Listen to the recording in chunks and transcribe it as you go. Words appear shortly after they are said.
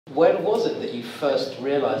When was it that you first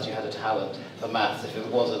realised you had a talent for maths if it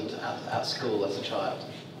wasn't at school as a child?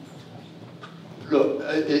 Look,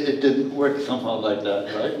 it didn't work somehow like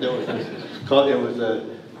that, right? It was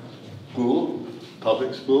a school,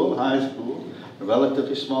 public school, high school, a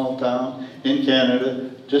relatively small town in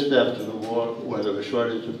Canada, just after the war, where there was a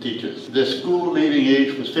shortage of teachers. The school leaving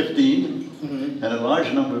age was 15, and a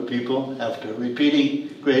large number of people, after repeating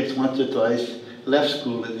grades once or twice, left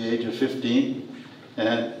school at the age of 15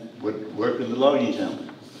 and would work in the logging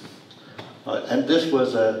camp. And this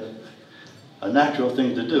was a natural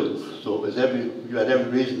thing to do. So it was you had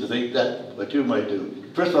every reason to think that's what you might do.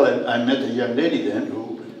 First of all, I met a young lady then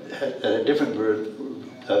who had a different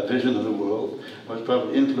vision of the world. I was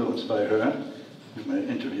probably influenced by her. You may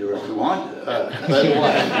interview her if you want. Your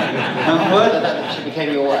wife. What? She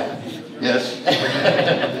became your wife. Yes.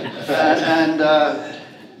 and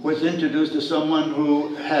was introduced to someone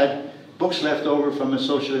who had books left over from a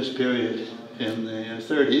socialist period in the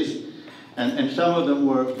 30s. And some of them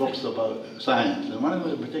were books about science. And one of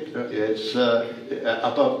them in particular is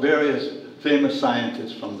about various famous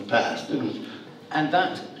scientists from the past. And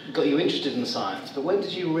that got you interested in science. But when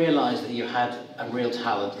did you realise that you had a real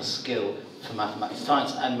talent, a skill for mathematics,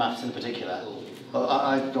 science and maths in particular?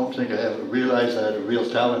 I don't think I ever realized I had a real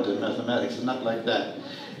talent in mathematics. It's not like that.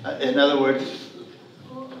 In other words,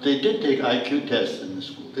 they did take IQ tests in the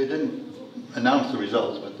school. They didn't announce the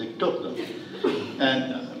results, but they took them.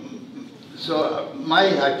 And so I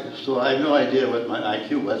have no idea what my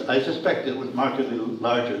IQ was. I suspect it was markedly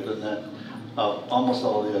larger than that of almost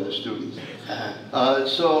all the other students.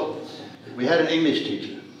 So we had an English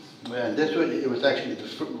teacher. And it was actually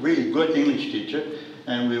a really good English teacher.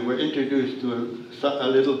 And we were introduced to a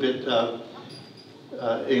little bit of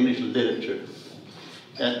English literature.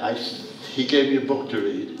 And he gave me a book to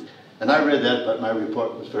read. And I read that, but my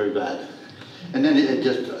report was very bad. And then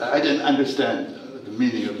I didn't understand the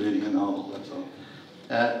meaning of reading a novel, that's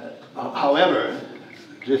all. However,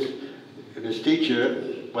 this teacher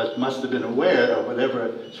must have been aware of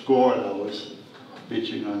whatever score I was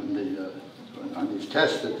reaching on these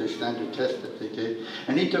tests, the standard tests that they gave.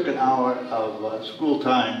 And he took an hour of school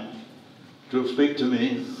time to speak to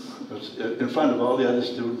me in front of all the other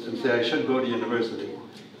students and say I should go to university.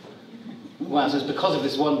 Wow, so it's because of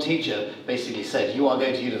this one teacher basically said, you are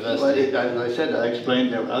going to university. Well, as I said, I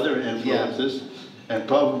explained there were other influences, and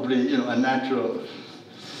probably, a natural,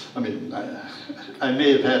 I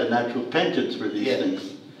may have had a natural penchant for these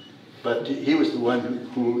things, but he was the one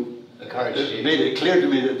who made it clear to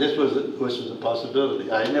me that this was a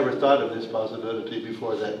possibility. I never thought of this possibility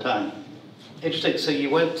before that time. Interesting. So you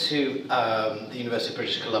went to the University of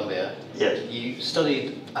British Columbia. Yes. You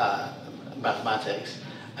studied mathematics,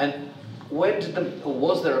 and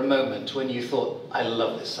was there a moment when you thought, I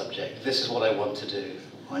love this subject, this is what I want to do?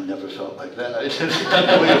 I never felt like that. This is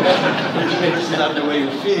not the way you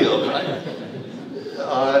feel, right?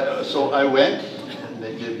 So I went, and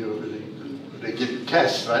they give you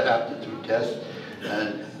tests, right, aptitude tests,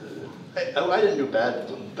 and I didn't do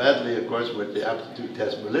badly, of course, with the aptitude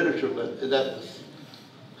test for literature,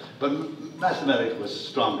 but mathematics was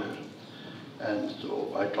stronger, and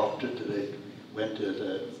so I went as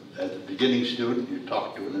a beginning student. You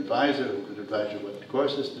talked to an advisor who could advise you what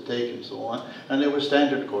courses to take and so on. And there were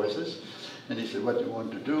standard courses. And he said, what do you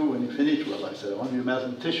want to do when you finish? Well, I said, I want to be a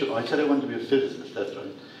mathematician. Oh, I said I want to be a physicist, that's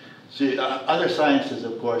right. See, other sciences,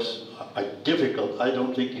 of course, are difficult. I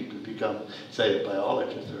don't think you can become, say, a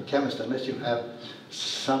biologist or a chemist unless you have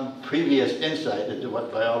some previous insight into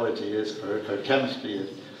what biology is or chemistry is.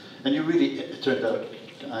 And it turns out,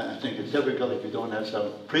 I think it's difficult if you don't have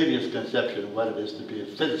some previous conception of what it is to be a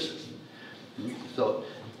physicist.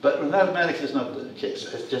 But with mathematics, it's not the case.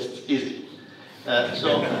 It's just easy.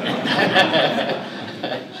 So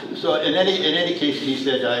in any case, he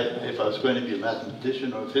said, if I was going to be a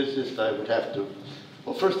mathematician or a physicist, I would have to.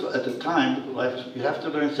 Well, first of all, at the time, you have to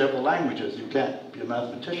learn several languages. You can't be a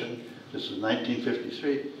mathematician. This was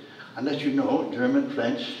 1953, unless you know German,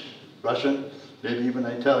 French, Russian, maybe even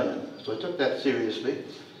Italian. So I took that seriously.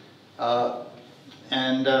 Then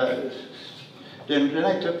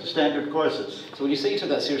I took the standard courses. So when you say you took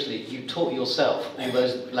that seriously, you taught yourself all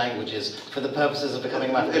those languages for the purposes of becoming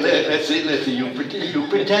a mathematician? Let's see, you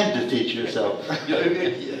pretend to teach yourself.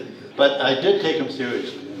 But I did take them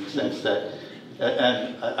seriously in the sense that,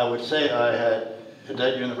 and I would say I had, at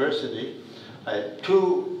that university, I had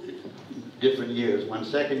 2 different years, one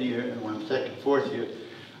second year and one fourth year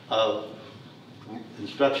of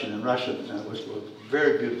instruction in Russian, and it was a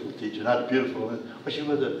very beautiful teacher, not beautiful, but she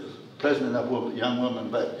was a pleasant enough young woman,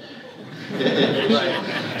 but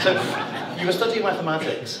Right. So you were studying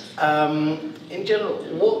mathematics. In general,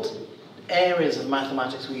 what areas of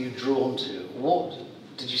mathematics were you drawn to? What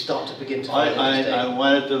did you start to begin to find interesting? I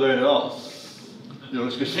wanted to learn it all. You know,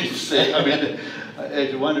 it's good to say. I mean,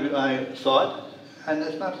 if you want to be, I thought, and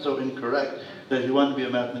it's not so incorrect, that if you want to be a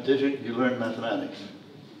mathematician, you learn mathematics.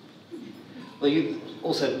 Well, you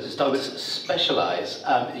also started to specialize.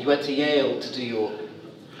 You went to Yale to do your...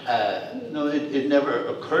 No, it never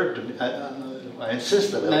occurred to me. I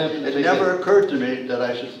insist on it. No, it never occurred to me that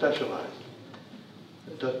I should specialize.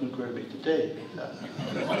 It doesn't occur to me today.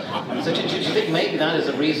 So do you think maybe that is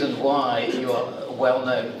a reason why you are well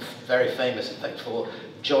known, very famous in fact, for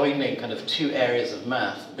joining kind of two areas of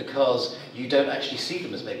math, because you don't actually see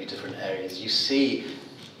them as maybe different areas. You see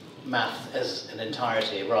math as an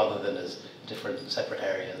entirety rather than as different separate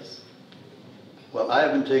areas. Well, I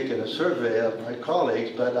haven't taken a survey of my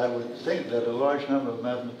colleagues, but I would think that a large number of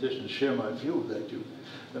mathematicians share my view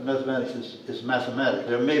that mathematics is mathematics.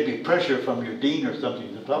 There may be pressure from your dean or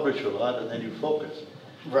something to publish a lot, and then you focus.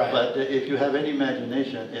 Right. But if you have any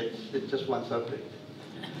imagination, it's just one subject.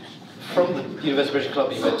 From the University of British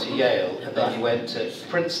Columbia, you went to Yale, and then you went to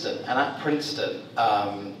Princeton. And at Princeton,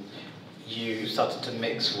 you started to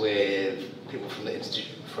mix with people from the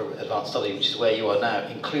Institute for Advanced Study, which is where you are now,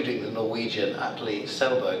 including the Norwegian Atle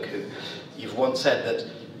Selberg, who you've once said that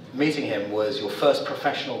meeting him was your first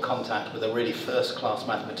professional contact with a really first-class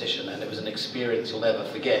mathematician, and it was an experience you'll never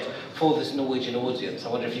forget. For this Norwegian audience, I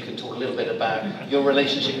wonder if you can talk a little bit about your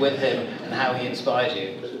relationship with him and how he inspired you.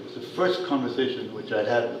 It was the first conversation which I'd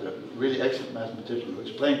had with a really excellent mathematician who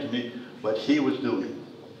explained to me what he was doing.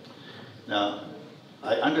 Now,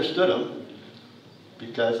 I understood him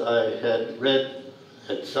because I had read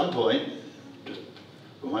at some point, just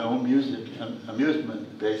for my own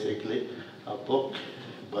amusement basically, a book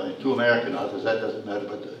by two American authors, that doesn't matter,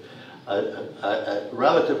 but a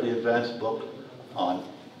relatively advanced book on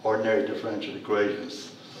ordinary differential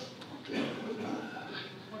equations.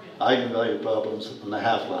 Eigenvalue problems on the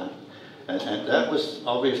half-line. And that was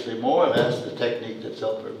obviously more or less the technique that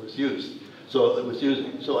Selberg was using.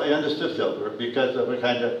 So I understood Selberg because of a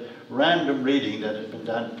kind of random reading that had been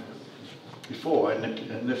done before, and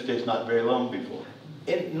in this case not very long before.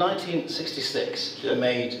 In 1966, you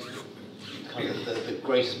made kind of the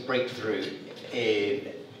greatest breakthrough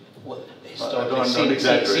in what historically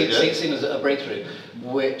seen as a breakthrough,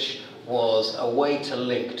 which was a way to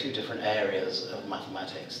link two different areas of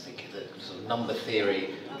mathematics, think of the sort of number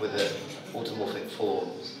theory with the automorphic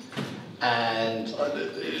forms. And I'm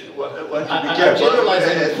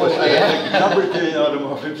generalizing. Number theory and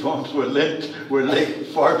automorphic forms were linked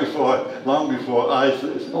long before I was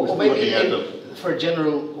looking at them. For a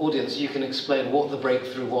general audience, you can explain what the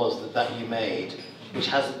breakthrough was that you made, which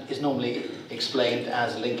is normally explained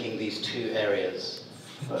as linking these two areas.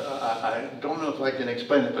 I don't know if I can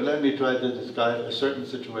explain it, but let me try to describe a certain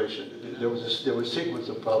situation. There was a sequence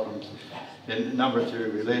of problems in number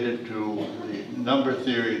theory related to the number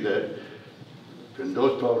theory that, in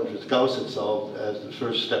those problems that Gauss had solved as the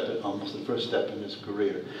first step, almost the first step in his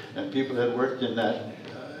career. And people had worked in that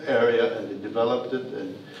area and they developed it,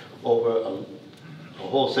 and over a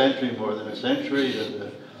whole century, more than a century, and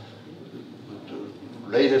the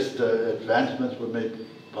latest advancements were made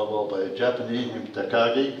above all by a Japanese named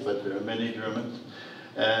Takagi, but there are many Germans.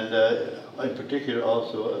 And in particular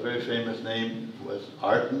also a very famous name was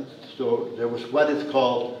Artin. So there was what is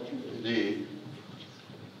called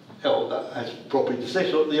that's appropriate to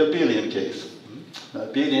say, so the abelian case. The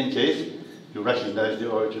abelian case, you recognize the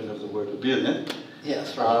origin of the word abelian.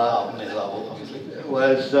 Yes, from obviously.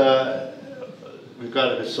 Was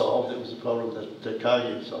regarded as solved. It was a problem that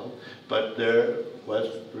Takagi solved, but there was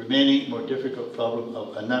remaining more difficult problem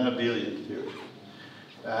of a non-abelian theory.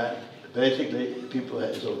 Basically,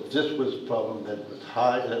 so this was a problem that was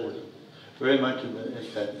high, that was very much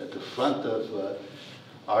at the front of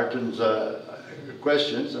Artin's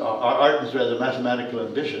questions, or Artin's rather mathematical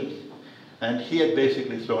ambitions, and he had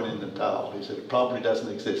basically thrown in the towel. He said, it probably doesn't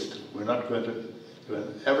exist. We're not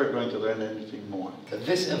ever going to learn anything more.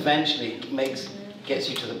 This eventually gets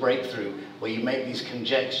you to the breakthrough where you make these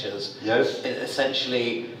conjectures, yes,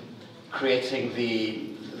 essentially creating the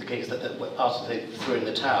case that after they threw in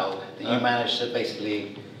the towel, that you managed to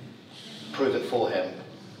basically prove it for him.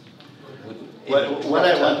 What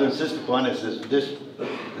I want to insist upon is this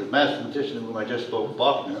the mathematician whom I just spoke,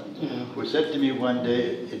 Bachner, who said to me one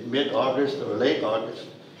day in mid-August or late August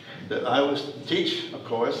that I was to teach a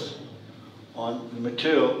course on the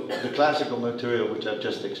material, the classical material which I've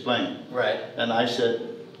just explained. Right. And I said,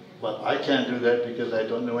 well, I can't do that because I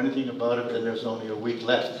don't know anything about it and there's only a week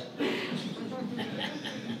left.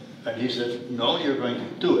 And he said, no, you're going to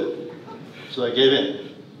do it. So I gave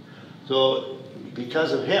in. So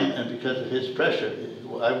because of him and because of his pressure,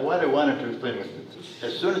 what I wanted to explain was that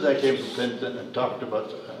as soon as I came to Princeton and talked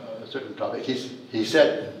about a certain topic, he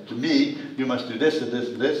said to me, you must do this and this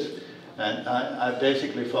and this. And I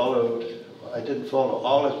basically followed, I didn't follow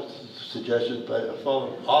all his suggestions, but I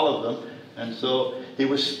followed all of them. And so he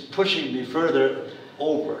was pushing me further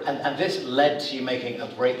over. And this led to you making a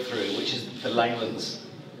breakthrough, which is the Langlands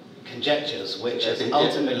conjectures, which has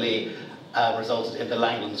ultimately resulted in the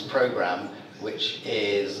Langlands program, which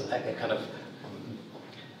is a kind of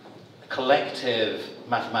collective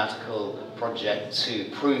mathematical project to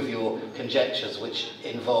prove your conjectures, which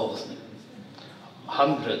involves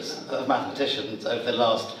hundreds of mathematicians over the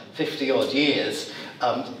last 50-odd years.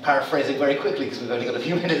 Paraphrasing very quickly because we've only got a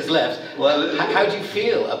few minutes left. Well, how do you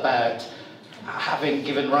feel about having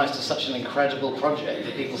given rise to such an incredible project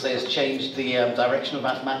that people say has changed the direction of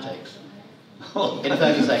mathematics? In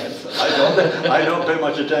 30 seconds. I don't pay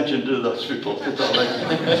much attention to those reports. It's all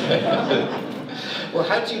Well,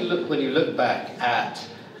 how do you look when you look back at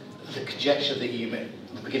the conjecture that you made,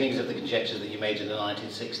 the beginnings of the conjectures that you made in the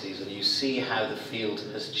 1960s, and you see how the field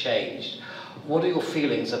has changed? What are your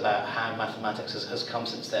feelings about how mathematics has come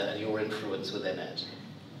since then and your influence within it?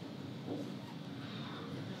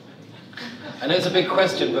 I know it's a big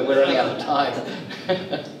question, but we're running out of time.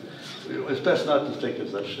 It's best not to think of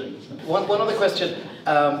such things. One other question.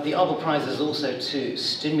 The Abel Prize is also to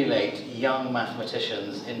stimulate young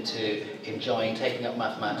mathematicians into enjoying taking up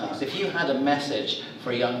mathematics. If you had a message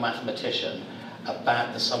for a young mathematician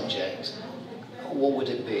about the subject, what would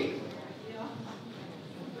it be?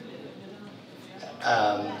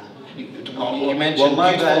 You mentioned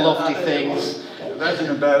beautiful, lofty things. That's an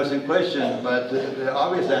embarrassing question, but the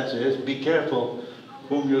obvious answer is be careful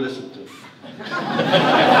whom you listen to.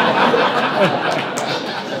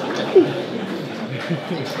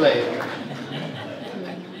 Explain.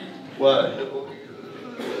 Well,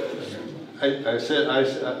 I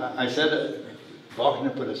said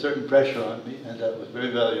Faulkner put a certain pressure on me, and that was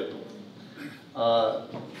very valuable. I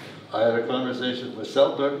had a conversation with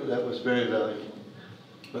Selberg, that was very valuable.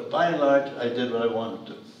 But by and large, I did what I wanted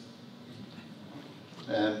to.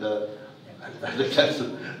 And I think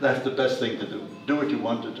that's the best thing to do. Do what you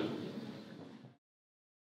want to do.